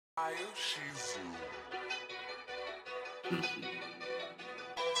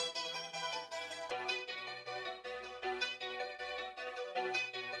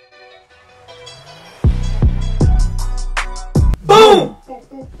Boom!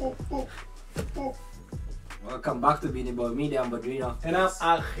 Welcome back to Beanie Boy Media. I'm Badrina. And I'm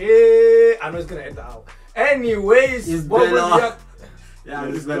Ahe. I know it's gonna edit out. Anyways, It's what was Bella.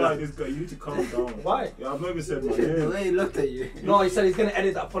 the... This guy, you need to calm down. Why? Yeah, I've not even said my The name. way he looked at you. No, he said he's gonna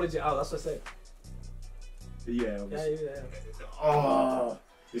edit the apology out. That's what I said. Yeah, Yeah. Oh,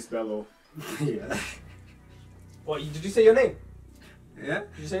 it's Bello. Yeah. What? Did you say your name? Yeah?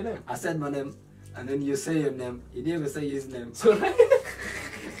 Did you say your name? I said my name, and then you say your name. You didn't even say his name. So,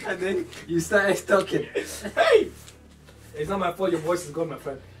 And then you started talking. hey! It's not my fault. Your voice is gone, my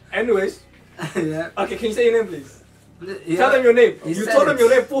friend. Anyways, Yeah. okay, can you say your name, please? Yeah. Tell them your name. He You said told them it. your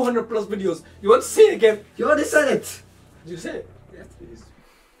name 400 plus videos. You want to say it again? You already said it. Did you say it? Yes, please.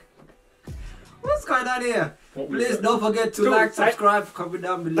 What's going on here? What we Please said. don't forget to Dude, like, subscribe, comment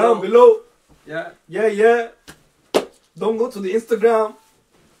down below. Down below. Yeah. Yeah. Don't go to the Instagram.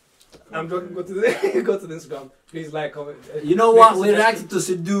 I'm joking. Go to the go to the Instagram. Please like, comment. You know what? We reacted to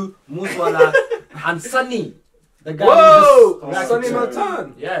Sidhu Moosewala and Sunny. The guy Whoa! who just Sonny reacted to-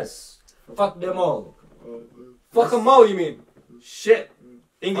 Malton. Yes. Fuck them all. Fuck them all, you mean? Shit.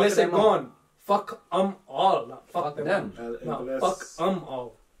 English Fuck said them all. gone. Fuck all. Not fuck, Fuck them. them. No, fuck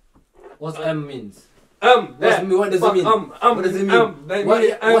all. What's M means? That. What does it mean? What does it mean? That What-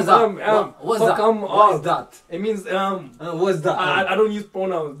 mean, what's that? What's fuck that? all. What is that? It means What's that? I don't use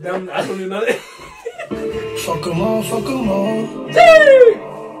pronouns. Them. I don't use nothing. Fuck 'em all, fuck 'em all.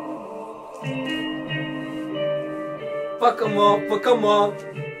 Fuck 'em all. Fuck 'em all.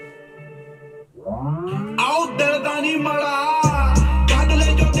 आओ दर्दानी मड़ा कादले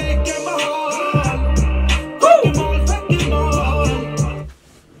जो देख के माहौल fuck 'em all.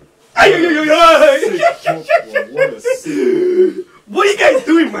 What a sick. What are you guys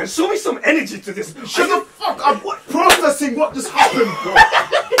doing, man? Show me some energy to this. Shut the fuck up! What processing? What just happened, bro?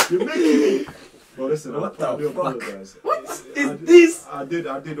 You're making me. Bro, listen, What I do the fuck? apologize. What is I did- this? I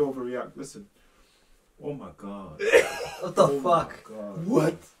did overreact. Listen. Oh my god. What the Oh fuck? my god.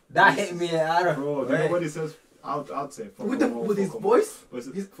 What? That hit me out of Bro, you know what he says? I'd say fuck With 'em all, his fuck 'em voice? all. What is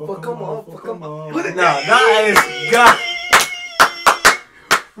it? He's Fuck fuck 'em 'em all, all, fuck 'em all. all. Look at No, that is God.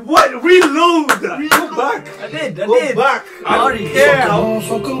 What? Reload! Go back! I did. Go back! I already don't did. care. Oh,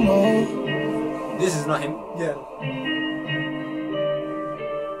 fuck 'em all. This is not him. Yeah.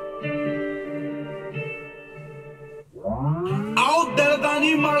 आओ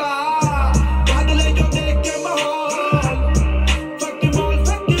दर्दानी मड़ा कादले जो देख के माहौल fuck 'em all,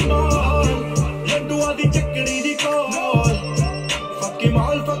 fuck 'em all. लड्डुआं दी चकड़ी दी कोल fuck 'em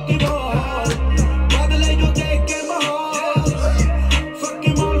all, fuck 'em all. कादले जो देख के माहौल fuck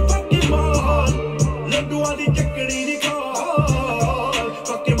 'em all, fuck 'em all. लड्डुआं दी चकड़ी दी कोल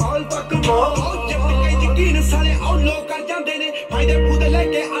fuck 'em all, fuck 'em all. जब कई यकीन साले औलो कर जांदे ने फायदे खुद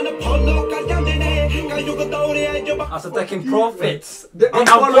लेके अनफॉलो कर जांदे ने कई युग दौड़े जब After taking profits, I'm I'm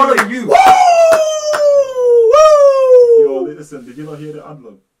following following you. Yo, listen, did you not hear the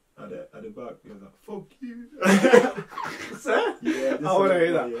ad-lib at the back? He was like, fuck you. Sir? Yeah, I wanna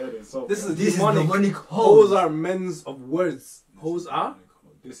hear that. Yeah, so This is This is demonic. demonic Hoes hoes. are men's of words. Hoes are?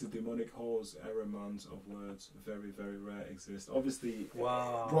 This is demonic holes, error-mans of words, very, very rare exist. Obviously,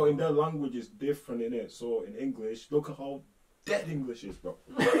 Wow. bro, in their language is different in it. So in English, look at how dead English is, bro.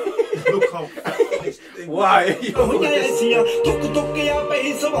 Look how finished English. Why? ਹੋਈਆਂ ਐਸੀਆਂ ਤੁੱਕ ਤੁੱਕ ਆ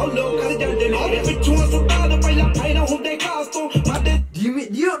ਪਈ ਸਵਾਲੋ ਕਰ ਜਾਂਦੇ ਨੇ ਪਿੱਛੋਂ ਸਤਾਦ ਪਹਿਲਾਂ ਫਾਇਨਾ ਹੁੰਦੇ ਖਾਸ ਤੋਂ ਮਾਦੇ Do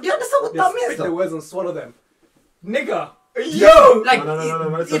you understand what that Just means? pick the Though? words and swallow them. Nigga. Yo! Like, No,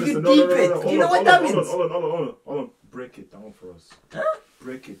 if listen, you no, deep it, hold you know on, what that hold on, means? Hold on. Break it down for us. Huh?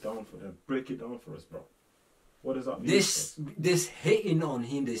 Break it down for them. Break it down for us, bro. What does that mean? This hating on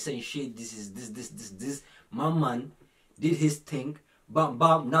him, they saying shit. This. My man did his thing. Bam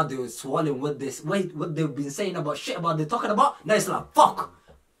bam. Now they're swallowing what they've been saying about shit about they're talking about. Now it's like fuck.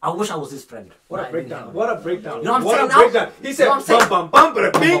 I wish I was his friend. What a Right, breakdown. anyhow. What a breakdown. You know what I'm What saying a now? breakdown. He said You know what I'm saying? bam bam bam but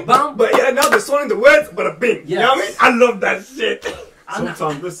a bing. Bam, bam. But yeah, now they're swallowing the words but a bing. You know what I mean? Yes. I love that shit.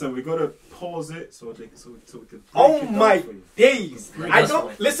 Sometimes, listen, we gotta pause it so we can break Oh it down my for you. days. Break I us don't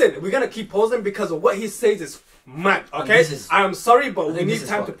away. listen, we're gonna keep pausing because of what he says is mad. Okay? this is- I am sorry, but I we think need this is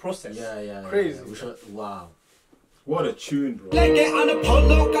time what- to process. Yeah. Crazy. We should, wow. What a tune, bro. ਲੈ ਕੇ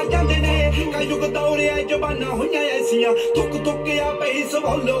unfollow ਕਰ ਜਾਂਦੇ ਨੇ ਕਈ ਯੁਗ ਦੌੜੇ ਜਵਾਨਾਂ ਹੋਈਆਂ ਐਸੀਆਂ ਤੁੱਕ ਤੁੱਕ ਆ ਪਈ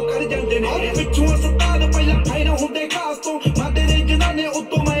ਸਵਾਲੋ ਕਰ ਜਾਂਦੇ ਨੇ ਪਿੱਛੋਂ ਸਤਾਦ ਪਹਿਲਾਂ ਫਾਇਨਾ ਹੁੰਦੇ ਖਾਸ ਤੋਂ ਮਾਦੇ ਦੇ ਜਨਾਨੇ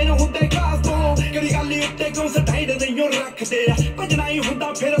ਉੱਤੋਂ ਮੈਨ ਹੁੰਦੇ ਖਾਸ ਤੋਂ ਕਿਹੜੀ ਗੱਲ ਉੱਤੇ ਕਿਉਂ ਸਟਾਈਡ ਨਹੀਂ ਰੱਖਦੇ ਆ ਭਜਣਾ ਹੀ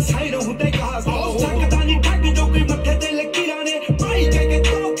ਹੁੰਦਾ ਫਿਰ ਸਾਈਡ ਹੁੰਦੇ ਖਾਸ ਤੋਂ ਸਕਦਾ ਨਹੀਂ ਠੱਗ ਜੋ ਕੋਈ ਮੱਥੇ ਤੇ ਲਕੀਰਾਂ ਨੇ ਭਾਈ ਕਹਿ ਕੇ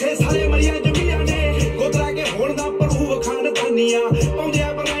ਧੋਖੇ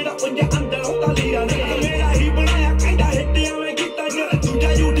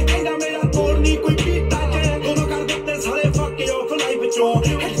ਚੋਂ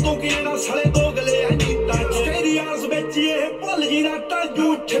ਹਿੱਟ ਤੋਂ ਕਿਹੜਾ ਸਾਲੇ ਦੋਗਲੇ ਆ ਨੀਤਾਂ ਚ ਤੇਰੀ ਆਸ ਵਿੱਚ ਇਹ ਭੁੱਲ ਜੀ ਨਾ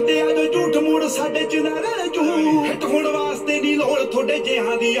ਟਾਜੂ ਛੱਡਿਆ ਜੋ ਝੂਠ ਮੂੜ ਸਾਡੇ ਚ ਨਾ ਰਹਿ ਜੂ ਹਿੱਟ ਹੋਣ ਵਾਸਤੇ ਨਹੀਂ ਲੋੜ ਤੁਹਾਡੇ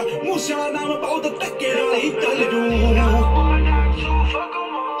ਜਿਹਾਂ ਦੀ ਆ ਮੂਸਿਆ ਨਾਮ ਬਹੁਤ ਧੱਕੇ ਨਾਲ ਹੀ ਚੱਲ ਜੂ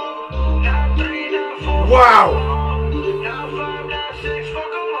Wow!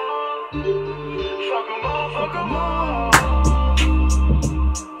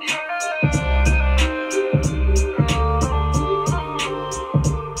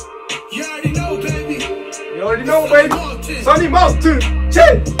 You already know, baby. Sonny Malton,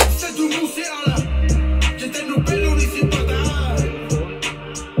 chill. Sidhu Moosewala, ਜਿੱਤੇ ਨੂੰ ਪਹਿਲੋਂ ਨਹੀਂ ਸੀ ਪਤਾ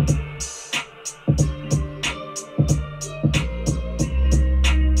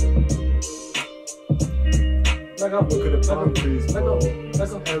Back up. Look at the boundaries, Back bro. up. Back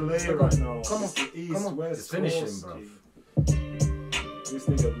It's up. LA Back right up. now. Come It's on. the East, Come on. West Just finish him, Coast, bro. G. This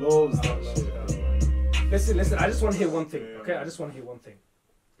nigga loves that shit, man. Listen. I just want to hear one thing, okay? I just want to hear one thing.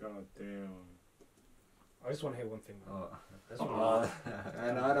 God damn. I just want to hear one thing. Oh. That's what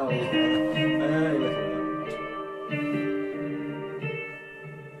I know.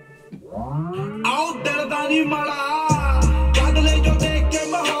 ਆਓ ਦਿਲ ਦਾ ਨਹੀਂ ਮਾੜਾ ਬਦਲੇ ਜੋ ਦੇਖ ਕੇ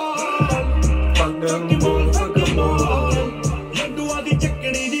ਮਾਹੌਲ ਫੱਕੀ ਮਾਲ ਲੰਡੂਆਂ ਦੀ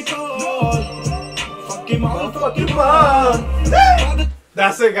ਚੱਕੜੀ ਦੀ ਕੋਲ ਫੱਕੀ ਮਾਲ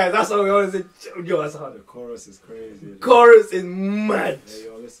That's it, guys. That's all we always say. Yo, that's hard. The chorus is crazy. Chorus is mad. Hey,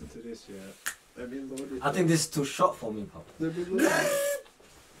 yo, listen to this, yeah. Let me load it. I think this is too short for me, Pop.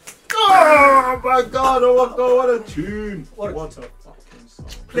 Oh my God! Oh my God! What a tune! What a fucking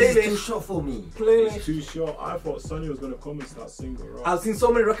song! This is Playlist. too short for me. It's Playlist. too short. I thought Sonny was gonna come and start singing rap. I've seen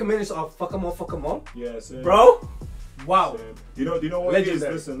so many recommendations of fuck 'em all. Yeah, same. Bro. Wow. Same. Do you know what it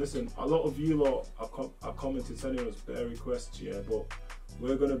Legendary. is? Listen. A lot of you lot are commenting, sending us better requests, yeah, but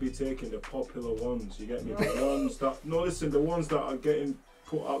we're gonna be taking the popular ones. You get me? The ones that the ones that are getting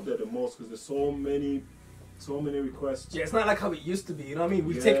put out there the most, because there's so many requests. Yeah, it's not like how it used to be. You know what I mean?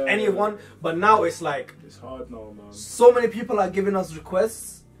 We Yeah. take anyone, but now it's like It's hard now, man. so many people are giving us requests.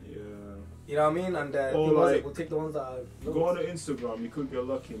 Yeah. You know what I mean? And Or the ones like- we'll take the ones that are. Go on to Instagram. You could get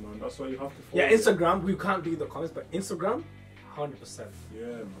lucky, man. That's why you have to follow. Yeah, them. Instagram. We can't do the comments, but Instagram, 100%. Yeah,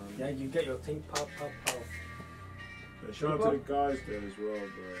 man. Yeah, you get your thing, pow. Yeah, shout out to the guys there as well,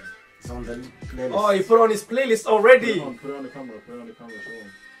 bro. It's on the playlist. Oh, you put on his playlist already. Put it on the camera. Show them.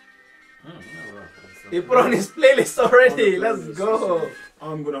 He put on his playlist already. On the Let's playlist. go.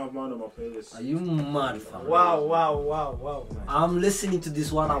 I'm gonna have mine on my playlist. Are you mad, fam? Wow, man. I'm listening to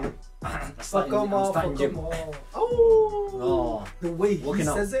this one. I'm Fuck 'em all, fuck 'em gym. all. Oh, Oh. the way he Walking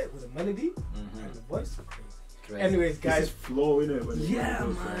out. says it with the melody and the voice. Crazy. Anyways, This guys. is flow, innit? When it Yeah,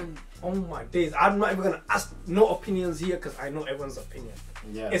 goes man. Oh my days. I'm not even gonna ask no opinions here because I know everyone's opinion.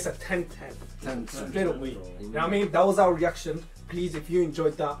 Yeah. It's a 10-10. 10. Straight away. You know what I mean? That was our reaction. Please, if you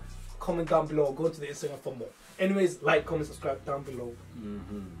enjoyed that, comment down below. Go to the Instagram for more. Anyways, like, comment, subscribe down below.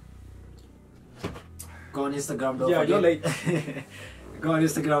 Go on Instagram, don't Yeah, forget. you're late. Go on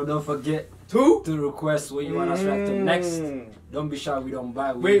Instagram, don't forget Two. to request what you want us to react to next. Don't be shy, we don't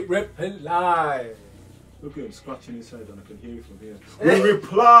buy. Wait, reply. Look at him scratching his head, and I can hear you from here. We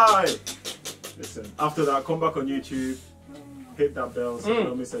reply. Listen, after that, come back on YouTube, hit that bell so you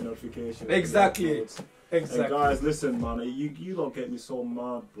don't miss a notification. Exactly. And guys, listen, man, you don't get me so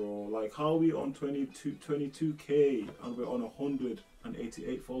mad, bro. Like, how are we on 22K and we're on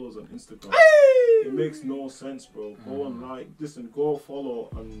 188 followers on Instagram? It makes no sense, bro. Go and go follow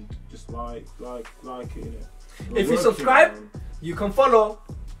and just like it, innit? If you subscribe, you can follow.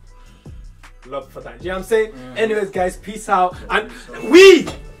 Love for that. You know what I'm saying? Anyways, guys, peace out. And we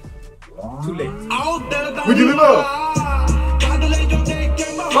too late. We deliver.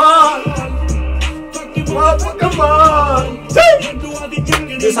 Come on.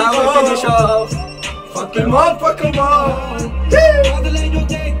 This how we finish off. Fucking motherfucker, man.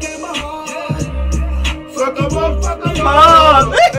 Fuck 'em up, fuck 'em up. Man.